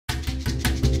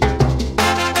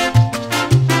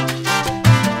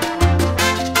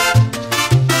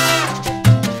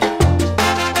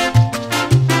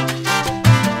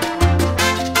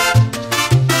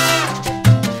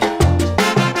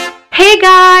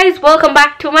guys, welcome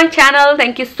back to my channel.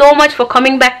 Thank you so much for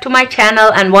coming back to my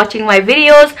channel and watching my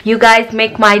videos. You guys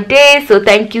make my day, so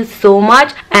thank you so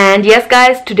much. And yes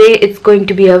guys, today it's going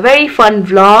to be a very fun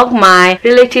vlog. My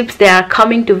relatives, they are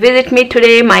coming to visit me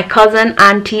today. My cousin,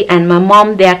 auntie and my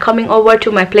mom, they are coming over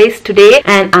to my place today,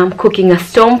 and I'm cooking a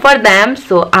stone for them.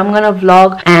 So I'm gonna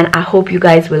vlog and I hope you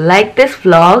guys will like this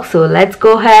vlog. So let's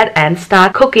go ahead and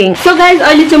start cooking. So guys,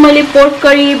 अहिले चाहिँ मैले pork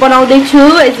curry बनाउँदै छु,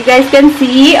 as you guys can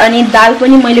see. अनि दाल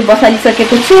पनि मैले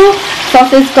बसालिसकेको छु.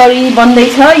 Sausage curry बन्दै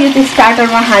छ, यो चाहिँ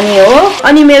स्टार्टरमा खाने हो.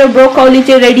 अनि मेरो ब्रोकोली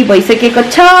चाहिँ रेडी भइसकेको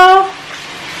छ.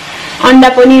 अंडा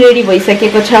पनि रेडी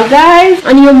भइसकेको छ गाइस.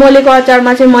 अनि यो मोलेको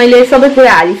अचारमा चाहिँ मैले सबै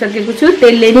कुरा हालिसकेको छु,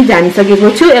 तेलले नि जानिसकेको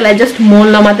छु. यसलाई जस्ट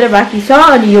मोल्न मात्र बाँकी छ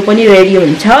अनि यो पनि रेडी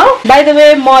हुन्छ. बाइ द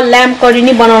वे म ल्याम्ब करी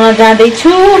नि बनाउन जाँदै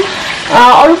छु.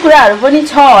 अरु कुराहरु पनि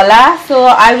छ होला. So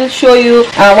I will show you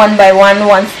one by one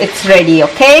once it's ready,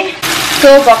 okay? So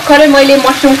भर्खरै मैले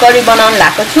मशरुम करी बनाउन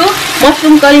लागेको छु.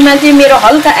 मशरुम करीमा चाहिँ मेरो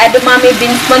हल्का एडोमामी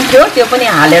बिन्स पनि थियो, त्यो पनि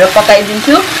हालेर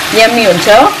पकाइदिन्छु. यम्मी हुन्छ.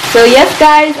 सो यस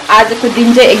गाइज, आजको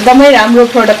दिन चाहिँ एकदमै राम्रो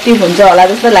प्रोडक्टिभ हुन्छ होला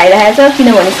जस्तो लागिरहेको छ,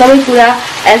 किनभने सबै कुरा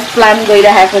एज प्लान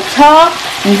गइरहेको छ.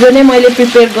 हिजो नै मैले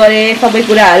प्रिपेयर गरे सबै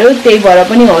कुराहरु, त्यही भएर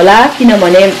पनि होला,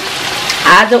 किनभने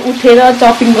आज उठेर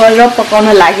चपिङ गरेर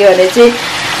पकाउन लाग्यो भने चाहिँ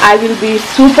I will be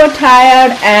super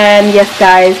tired. And yes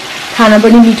guys, खाना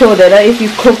पनि मिठो हुँदैन if you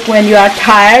cook when you are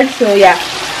tired. So yeah,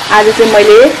 आज चाहिँ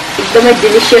मैले एकदमै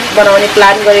डिलिशियस बनाउने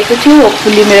प्लान गरेको छु.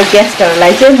 होपफुली मेरो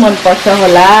गेस्टहरुलाई चाहिँ मन पर्छ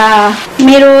होला.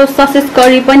 मेरो ससेज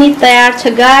करी पनि तयार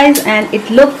छ guys, and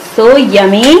it looks so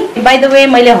yummy. By the way,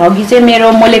 मैले हगी चाहिँ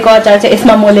मेरो मोलेको अचार चाहिँ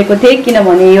यसमा मोलेको थिए,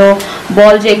 किनभने यो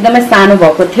बल चाहिँ एकदमै सानो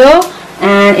भएको थियो,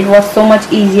 and it was so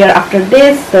much easier after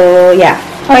this. So yeah,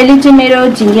 अहिले चाहिँ मेरो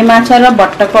झिंगे माछा र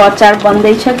बट्टाको अचार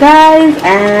बन्दै छ guys,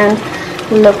 and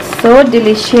looks so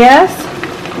delicious.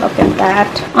 Look at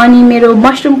that. अनि मेरो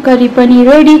मशरुम करी पनि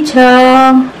रेडी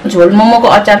छ. झोल मोमोको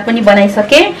अचार पनि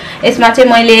बनाइसके. यसमा चाहिँ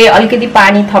मैले अलिकति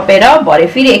पानी थपेर भरे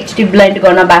फेरि एकचोटी ब्लेन्ड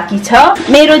गर्न बाँकी छ.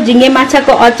 मेरो झिंगे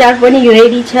माछाको अचार पनि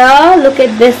रेडी छ. Look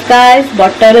at this guys,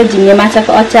 बट्टा र झिंगे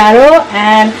माछाको अचार हो,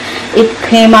 and it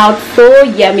came out so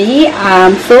yummy.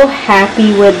 I'm so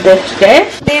happy with this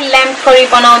dish. ल्याम्ब curry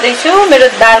बनाउँदै छु. मेरो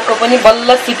दालको पनि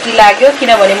बल्ल सिटी लाग्यो,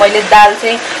 किनभने मैले दाल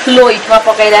चाहिँ लो हिटमा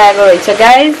पकाइरहेको रहेछ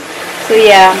guys. So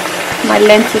yeah, my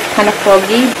lens is kind of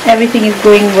foggy. Everything is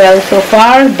going well so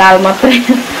far. दाल मात्रै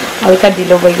हल्का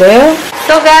ढिलो भइगयो.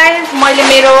 So guys, मैले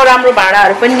मेरो राम्रो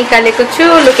भाँडाहरु पनि निकालेको छु.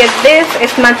 Look at this.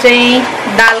 यसमा चाहिँ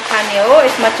दाल खाने हो,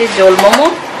 यसमा चाहिँ झोल मोमो,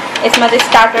 यसमा चाहिँ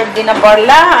स्टार्टर दिन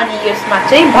पर्ला, अनि यसमा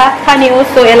चाहिँ भात खाने हो.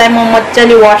 सो यसलाई म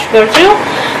मज्जाले वाश गर्छु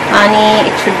अनि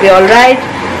it should be all right.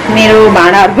 मेरो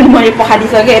भाँडाहरु पनि मैले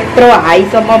पखालिसके, यत्रो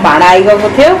हाईसम्म भाँडा आइगएको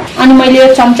थियो. अनि मैले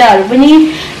यो चम्चाहरु पनि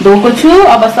धोएको छु.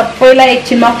 अब सबैलाई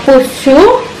एकछिनमा पोस्छु.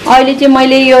 अहिले चाहिँ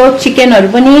मैले यो चिकनहरु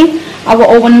पनि अब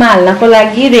ओभनमा हाल्नको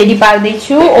लागि रेडी पार्दै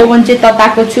छु. ओभन चाहिँ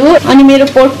तताएको छु. अनि मेरो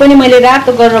पोर्क पनि मैले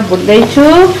रातो गरेर भुट्दै छु.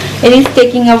 It is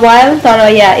taking a while, तर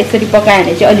या यसरी पकायो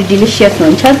भने चाहिँ अलि डिलिशियस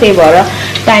हुन्छ. त्यही भएर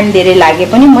टाइम धेरै लागे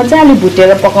पनि मजाले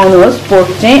भुटेर पकाउनुहोस्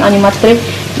पोर्क चाहिँ, अनि मात्रै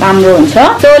राम्रो हुन्छ.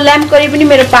 सो ल्याम्ब करी पनि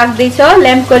मेरो पाक्दै छ.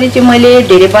 ल्याम्ब करी चाहिँ मैले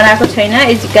धेरै बनाएको छैन,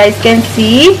 as you guys can C.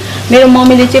 मेरो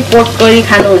मम्मीले चाहिँ पोर्क करी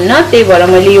खानुहुन्न, त्यही भएर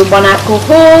मैले यो बनाएको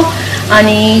हो.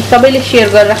 अनि सबैले शेयर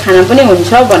गरेर खाना पनि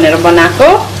हुन्छ भनेर बनाएको.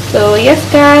 So yes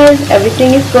guys,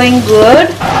 everything is going good.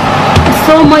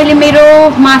 So मैले मेरो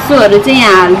मासुहरु चाहिँ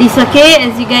यहाँ हाल्दिसके.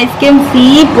 As you guys can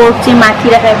see, pork चाहिँ माथि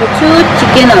राखेको छु,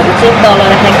 चिकनहरु चाहिँ तल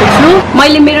राखेको छु.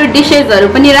 मैले मेरो डिशेसहरु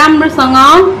पनि राम्रोसँग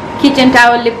किचन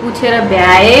टावलले पुछेर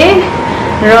भ्याए.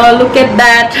 र look at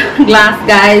that glass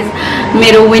guys,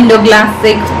 मेरो विन्डो ग्लास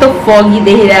चाहिँ कस्तो foggy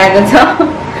देखिरहेको छ.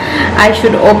 I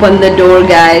should open the door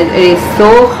guys, it is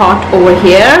so hot over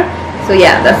here. So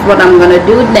yeah, that's what I'm gonna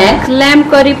do next. Lamb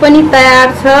curry pani tayar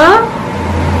cha.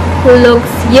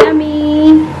 Looks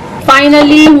yummy.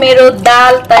 Finally, mero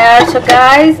dal tayar cha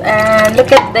guys, and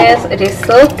look at this. It is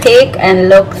so thick and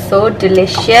looks so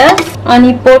delicious.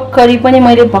 Ani pork curry pani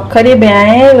मैले भर्खरै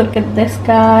भ्याए. Look at this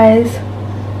guys.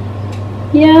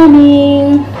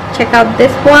 Yummy. Check out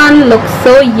this one. Looks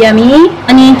so yummy.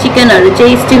 Ani चिकनहरु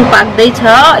चाहिँ still पाक्दै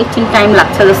छ. एकछिन time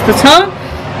लाग्छ जस्तो छ.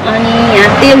 अनि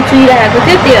यहाँ तेल चुइरहेको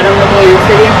थियो, त्यही भएर मैले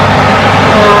यसरी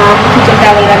किचन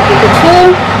टावल राखेको छु.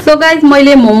 सो गाइज,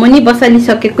 मैले मोमो नि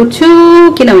बसालिसकेको छु,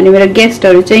 किनभने मेरो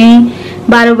गेस्टहरु चाहिँ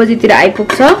 12 बजेतिर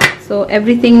आइपुग्छ. सो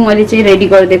एभ्रिथिङ मैले चाहिँ रेडी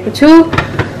गरिदिएको छु.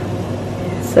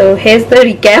 सो हेयर्स द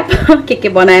रिक्याप के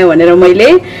बनायो भनेर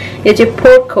मैले. यो चाहिँ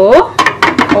पोर्क हो,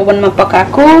 ओभनमा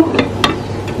पकाएको.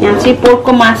 यहाँ चाहिँ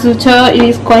पोर्कको मासु छ. It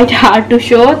is quite hard to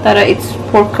show, तर इट्स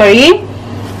पोर्क करी.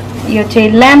 यो चाहिँ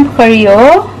ल्याम्ब करी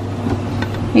हो.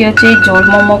 यो चाहिँ झोल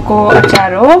मोमोको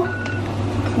अचार हो.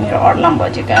 मेरो अलार्म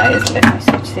बज्यो guys let me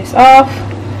switch this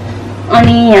of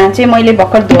अनि यहाँ चाहिँ मैले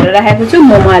भर्खर धोएर राखेको छु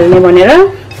मोमो हाल्ने भनेर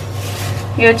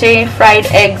यो चाहिँ फ्राइड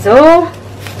एग्स हो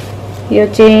यो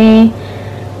चाहिँ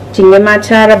झिङ्गे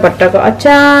माछा र भट्टाको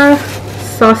अचार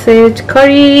ससेज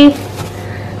करी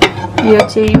यो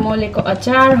चाहिँ मोलेको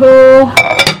अचार हो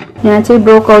यहाँ चाहिँ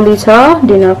ब्रोकौली छ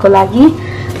डिनरको लागि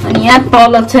अनि यहाँ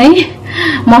तल चाहिँ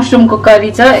मशरुमको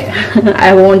करी छ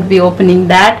I won't be opening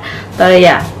that तर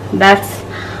या that's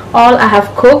all I have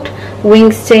cooked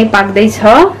wings चाहिँ पाक्दैछ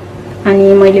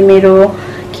अनि मैले मेरो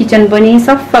किचन पनि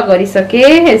सफा गरिसकेँ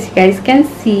as you guys can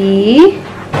C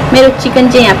मेरो चिकन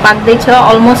चाहिँ यहाँ पाक्दैछ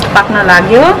अलमोस्ट पाक्न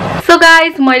लाग्यो सो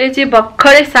गाइज मैले चाहिँ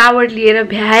भर्खरै सावर लिएर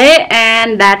भ्याएँ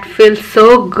and that feel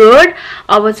so good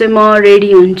अब चाहिँ म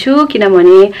रेडी हुन्छु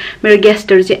किनभने मेरो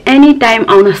गेस्टहरू चाहिँ एनी टाइम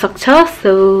आउन सक्छ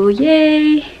सो ये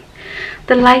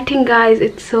the lighting guys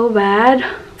it's so bad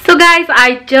so guys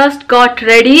I just got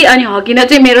ready अनि हगिन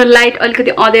चाहिँ मेरो लाइट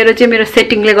अलिकति अँधेरो चाहिँ मेरो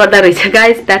सेटिङले गर्दा रहेछ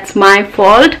guys that's my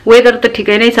fault weather त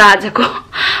ठिकै नै छ आजको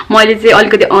मैले चाहिँ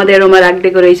अलिकति अँधेरोमा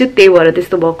राखिदिएको रहेछु त्यही भएर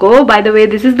त्यस्तो भएको हो by the way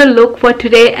this is the look for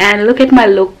today and look at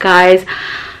my look guys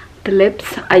the lips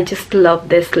I just love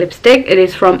this lipstick it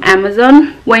is from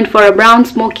Amazon went for a brown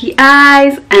smoky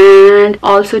eyes and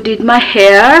also did my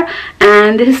hair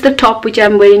and this is the top which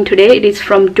I'm wearing today it is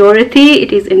from Dorothy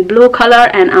it is in blue color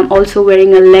and I'm also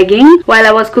wearing a legging while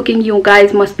I was cooking you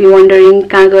guys must be wondering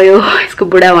kaha gayo isko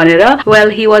buda bhanera well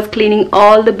he was cleaning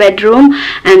all the bedroom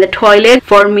and the toilet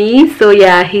for me so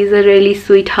yeah he's a really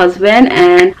sweet husband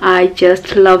and I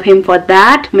just love him for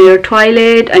that mero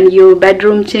toilet and your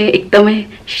bedroom चाहिँ एकदमै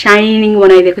शाइनिङ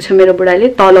बनाइदिएको छ मेरो बुढाले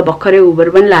तल भर्खरै Uber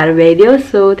पनि लाएर भ्याइदियो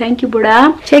so thank you बुढा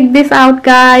check this out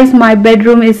guys my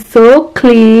bedroom is so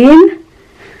clean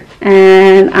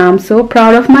and I am so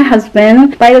proud of my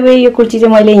husband by the way यो कुर्ती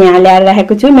चाहिँ मैले यहाँ ल्याएर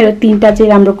राखेको छु मेरो 3टा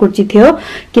चाहिँ राम्रो कुर्ती थियो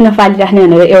किन फालिराख्ने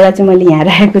भनेर एउटा चाहिँ मैले यहाँ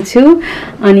राखेको छु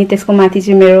अनि त्यसको माथि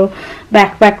चाहिँ मेरो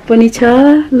ब्याकप्याक पनि छ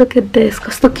लुक एट दिस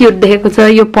कस्तो क्युट देखेको छ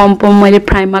यो पम मैले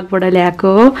प्राइमार्कबाट ल्याएको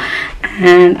हो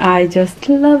and I just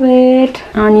love it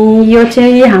अनि यो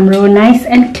चाहिँ हाम्रो नाइस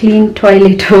एन्ड क्लिन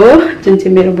टोयलेट हो जुन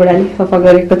चाहिँ मेरो बुढाले सफा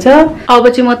गरेको छ अब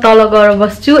चाहिँ म तल गएर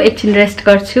बस्छु एकछिन रेस्ट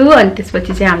गर्छु अनि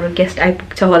त्यसपछि चाहिँ हाम्रो गेस्ट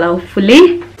आइपुग्छ होला होपफुली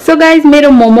सो गाइज मेरो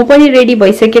मोमो पनि रेडी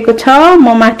भइसकेको छ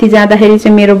म माथि जाँदाखेरि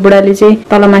चाहिँ मेरो बुढाले चाहिँ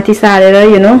तल माथि सारेर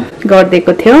यु नो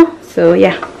गरिदिएको थियो so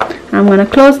yeah I'm gonna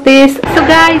close this. So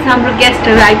guys, हाम्रो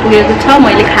गेस्टहरु आइपुगेको छ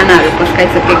मैले खानाहरु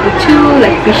पस्काइसकेको छु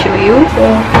let me show you. So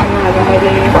खानाहरु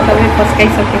मैले सबै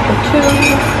पस्काइसकेको छु.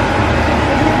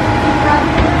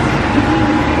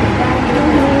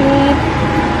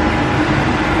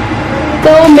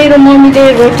 So मेरो मम्मीले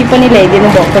रोटी पनि ल्याइदिनु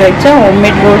भएको रहेछ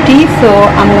homemade roti so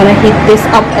I'm gonna heat this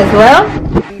up as well.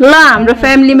 ल हाम्रो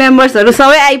फ्यामिली मेम्बर्सहरु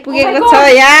सबै आइपुगेको छ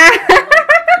यहाँ.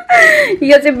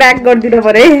 यो चाहिँ ब्याक गरिदिनु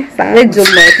पर्यो है सारै जुम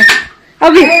भयो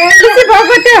अबि खुसी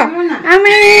भएको थियो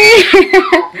आमै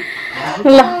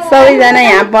ल सबैजना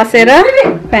यहाँ बसेर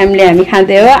फ्यामिली हामी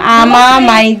खाँदै हो आमा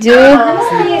माइजू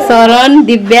शरण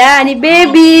दिव्या अनि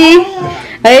बेबी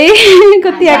है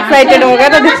कति एक्साइटेड हो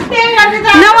गएर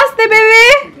नमस्ते बेबी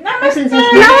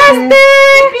नमस्ते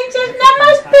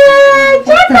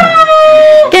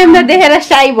क्यामेरा देखेर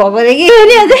साई भएको रे कि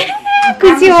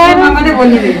खुसी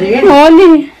हो नि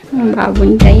बाबु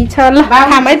नि त्यही छ ल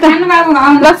खाम है त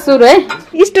ल सुरु है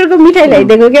स्टोरको मिठाई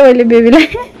ल्याइदिएको क्या मैले बेबीलाई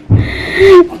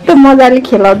त मजाले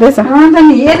खेलाउँदैछ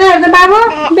बाबु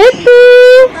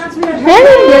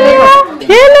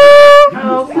हेलो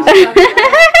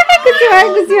खुसी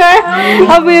भयो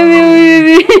अब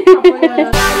बेबी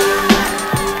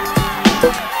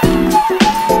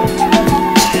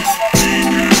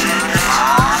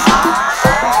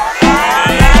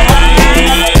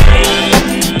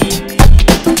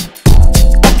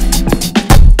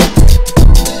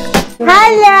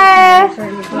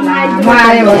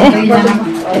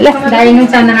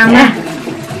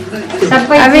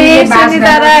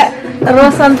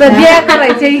रोशन त बिहाको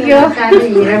रहेछ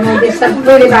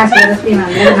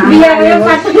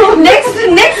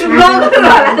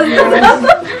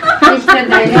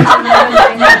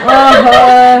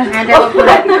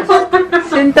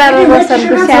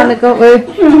रोशनको सानोको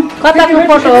कताको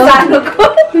फोटो हो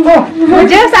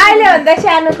जस अहिले भन्दा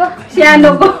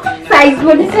सानोको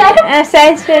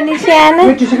साइज पनि सानो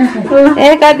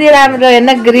ए कति राम्रो हेर्न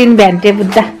ग्रिन भ्यान्टे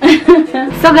बुद्धा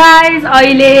सो गाइज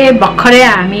अहिले भर्खरै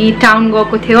हामी टाउन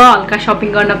गएको थियो हल्का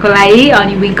सपिङ गर्नको लागि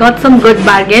अनि we got some good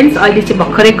bargains अहिले चाहिँ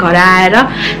भर्खरै घर आएर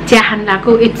चिया खान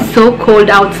लागेको it's so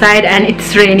cold outside and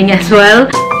it's raining as well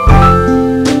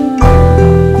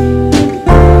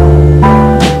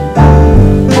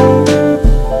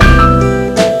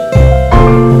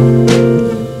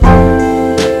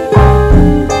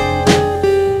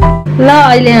ल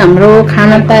अहिले हाम्रो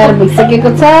खाना तयार भइसकेको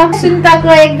छ सुन्तको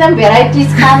एकदम भेराइटिज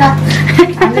खाना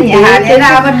यहाँ हालेर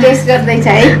अब टेस्ट गर्दैछ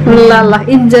है ल ल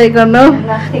इन्जोय गर्नु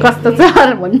कस्तो छ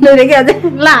भन्नु रे के अझै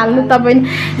ल हाल्नु तपाईँ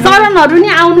शरणहरू नि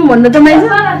आउनु भन्नु त मैले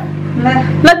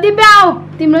ल दिव्या आऊ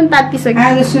तिम्रो पनि तातिसक्यो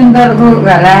आज सुन्दरको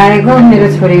घर आएको मेरो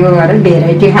छोरीको घर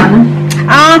भेराइटी खाना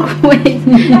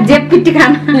जेपिटी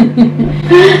खाना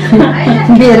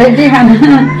भेराइटी खाना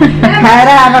खाएर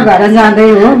अब घर जाँदै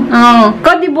हो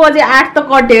कति बजे 8 त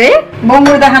कट्यो है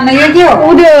मोमो त खान यो के हो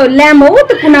उयो ल्याम्ब हो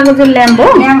त्यो कुनाको चाहिँ ल्याम्ब हो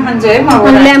ल्याम्ब खान्छ है म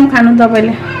ल्याम्ब खानु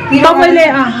तपाईँले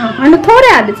होइन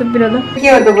थोरै हालेछ पिरो त के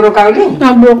हो त ब्रोकाउली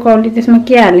ब्रोकाउली त्यसमा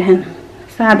के हाले खान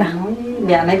सादा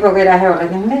बिहानै पकाइराख्यो होला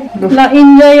तिमीले ल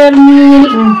इन्जोय योर मिल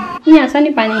यहाँ छ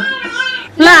नि पानी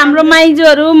ल हाम्रो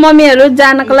माइजूहरू मम्मीहरू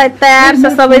जानको लागि तयार छ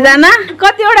सबैजना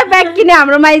कतिवटा ब्याग किन्यो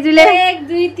हाम्रो माइजूले 1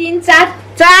 2 3 4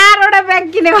 4वटा ब्याग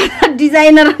किनेको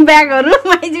डिजाइनर ब्यागहरू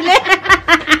माइजूले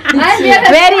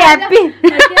भेरी ह्याप्पी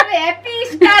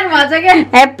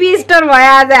ह्याप्पी स्टार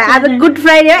भयो आज गुड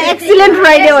फ्राइडे हो एक्सिलेन्ट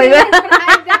फ्राइडे हो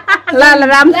ल ल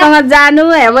राम्रोसँग जानु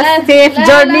हेभ सेफ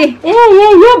जर्नी ए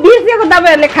यो बिर्सेको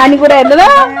तपाईँहरूले खानेकुरा हेर्नु ल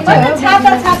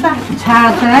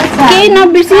केही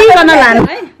नबिर्सिकन लानु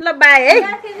है ल बाई है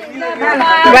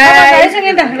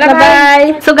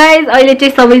बाई So guys, अहिले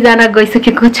चाहिँ सबैजना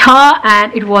गइसकेको छ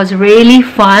and it was really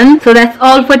fun. So that's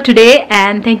all for today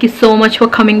and thank you so much for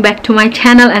coming back to my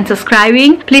channel and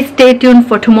subscribing. Please stay tuned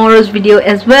for tomorrow's video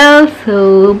as well.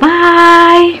 So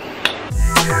bye.